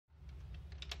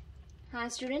Hi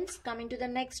students, coming to the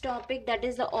next topic, that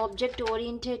is the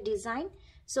object-oriented design.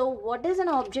 So what is an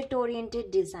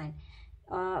object-oriented design?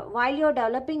 While you're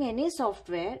developing any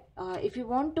software, if you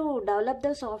want to develop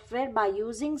the software by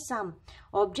using some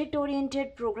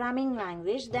object-oriented programming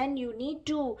language, then you need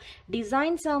to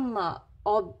design some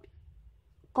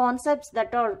concepts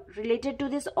that are related to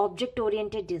this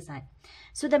object-oriented design.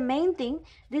 So the main thing,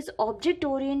 this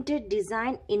object-oriented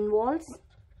design involves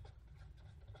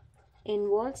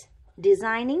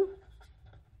designing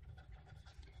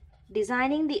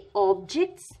the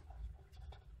objects,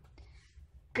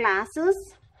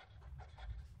 classes,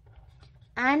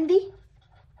 and the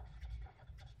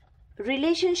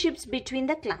relationships between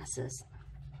the classes.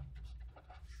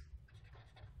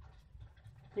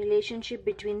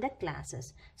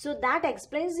 So that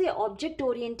explains the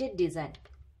object-oriented design.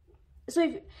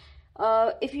 So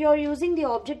if you are using the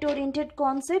object-oriented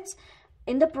concepts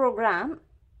in the program,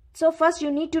 so first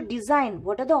you need to design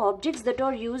what are the objects that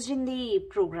are used in the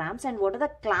programs and what are the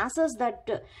classes that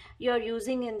you are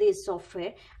using in this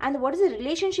software and what is the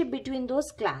relationship between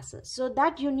those classes. So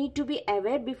that you need to be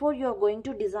aware before you are going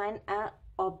to design an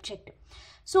object.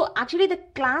 So actually the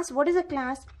class, what is a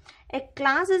class? A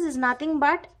class is nothing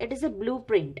but it is a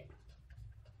blueprint.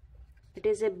 It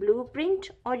is a blueprint,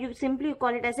 or you simply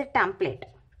call it as a template.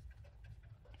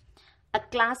 A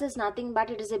class is nothing but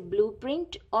it is a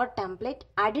blueprint or template,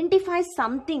 identifies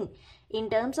something in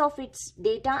terms of its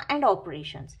data and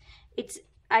operations. It's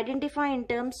identify in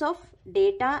terms of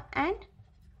data and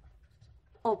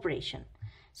operation.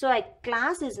 So a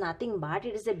class is nothing but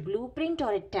it is a blueprint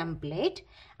or a template,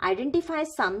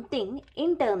 identifies something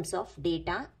in terms of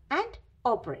data and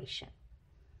operation.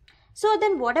 So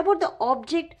then what about the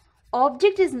object?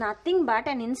 Object is nothing but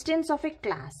an instance of a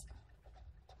class.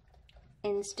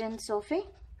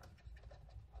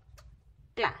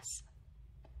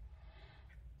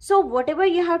 So whatever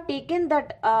you have taken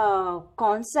that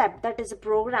concept, that is a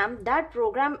program, that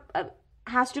program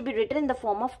has to be written in the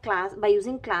form of class by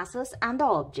using classes and the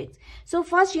objects. So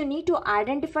first you need to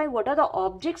identify what are the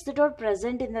objects that are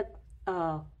present in the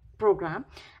program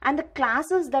and the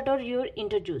classes that are you're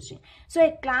introducing. So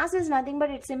a class is nothing but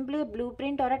it's simply a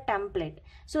blueprint or a template,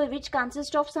 so which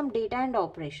consists of some data and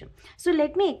operation. So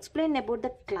let me explain about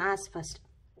the class first.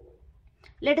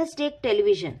 Let us take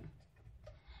television.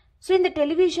 So in the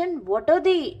television, what are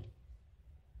the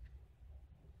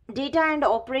data and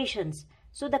operations?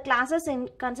 So the classes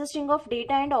consisting of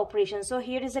data and operations. So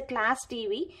here is a class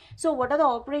TV. So what are the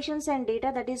operations and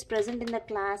data that is present in the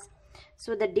class?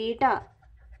 So the data,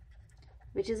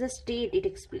 which is a state,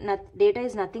 data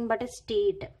is nothing but a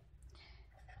state.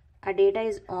 A data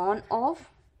is on,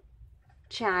 off,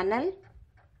 channel,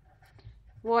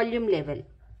 volume level,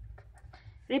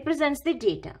 represents the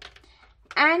data.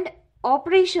 And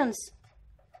operations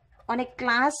on a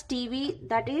class TV,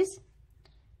 that is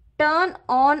turn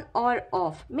on or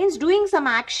off, means doing some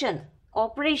action.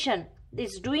 Operation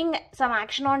is doing some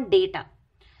action on data.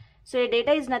 So a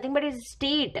data is nothing but a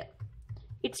state.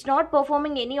 It's not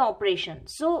performing any operation.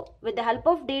 So with the help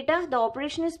of data, the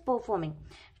operation is performing.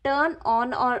 Turn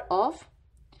on or off,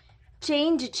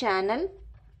 change channel,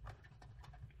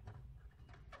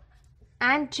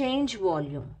 and change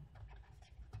volume.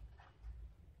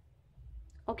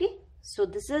 Okay, so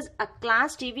this is a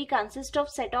class TV consists of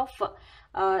set of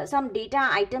some data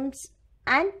items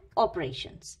and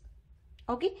operations.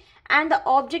 Okay, and the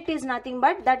object is nothing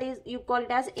but that is, you call it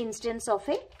as instance of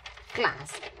a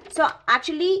class. So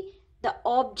actually the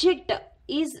object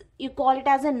is, you call it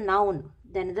as a noun,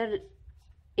 then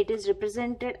it is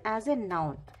represented as a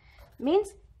noun,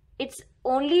 means it's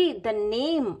only the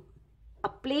name, a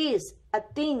place, a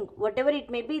thing, whatever it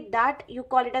may be, that you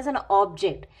call it as an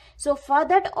object. So for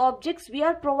that objects, we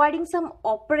are providing some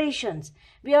operations.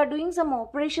 We are doing some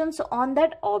operations on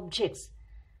that objects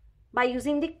by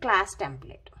using the class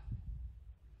template.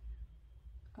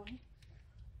 Okay.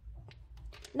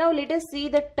 Now let us see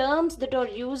the terms that are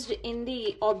used in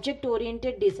the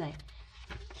object-oriented design.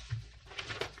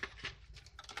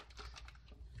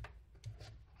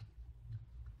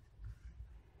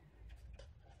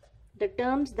 The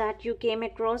terms that you came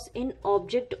across in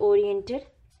object-oriented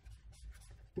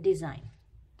design.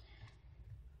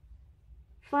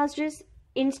 First is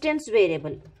instance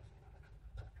variable.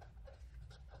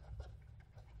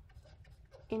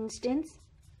 Instance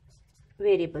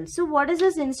variable. So what is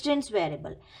this instance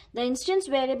variable? The instance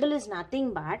variable is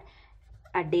nothing but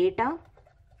a data,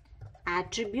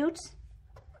 attributes,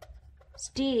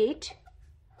 state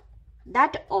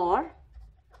that are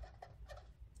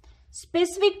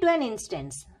specific to an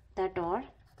instance, that are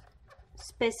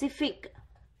specific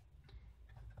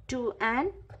to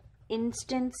an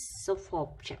instance of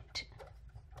object.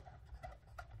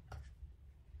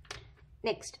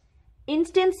 Next,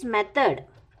 instance method.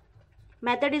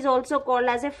 Method is also called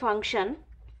as a function.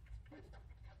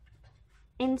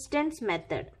 Instance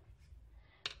method.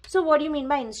 So what do you mean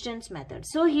by instance method?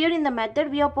 So here in the method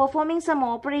we are performing some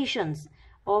operations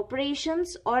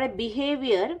or a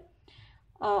behavior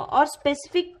or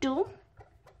specific to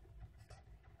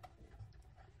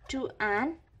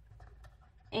an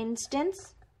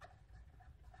instance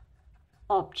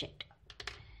object.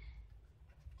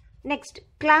 Next,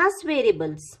 class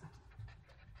variables.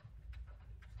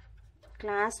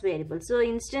 Class variables. So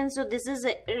instance, so this is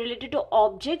related to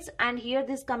objects, and here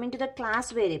this coming to the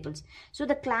class variables. So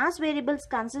the class variables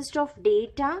consist of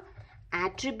data,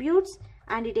 attributes,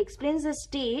 and it explains the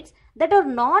states that are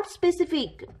not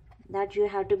specific. That you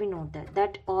have to be noted,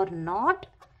 that are not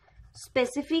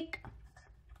specific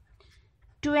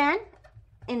to an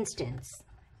instance.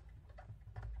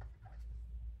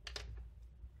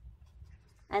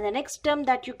 And the next term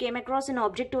that you came across in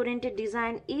object-oriented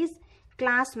design is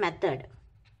class method.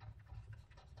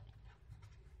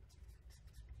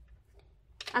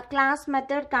 A class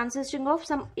method consisting of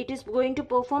it is going to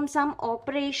perform some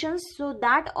operations, so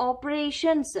that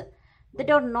operations that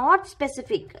are not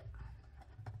specific,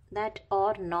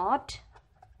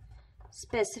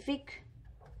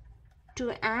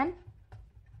 to an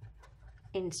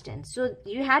instance. So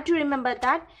you have to remember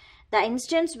that the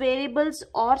instance variables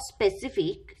are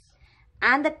specific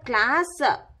and the class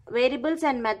variables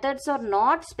and methods are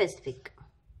not specific.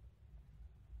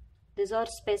 These are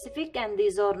specific and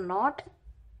these are not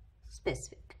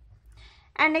specific.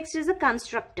 And next is a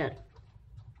constructor.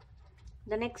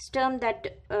 The next term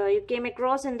that you came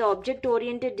across in the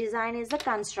object-oriented design is the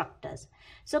constructors.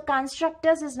 So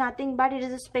constructors is nothing but it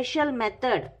is a special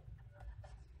method.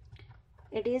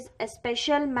 It is a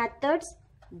special methods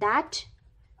that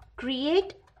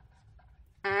create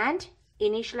and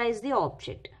initialize the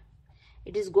object.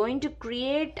 It is going to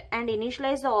create and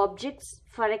initialize the objects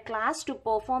for a class to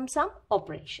perform some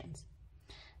operations.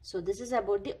 So this is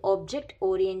about the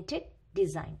object-oriented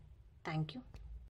design. Thank you.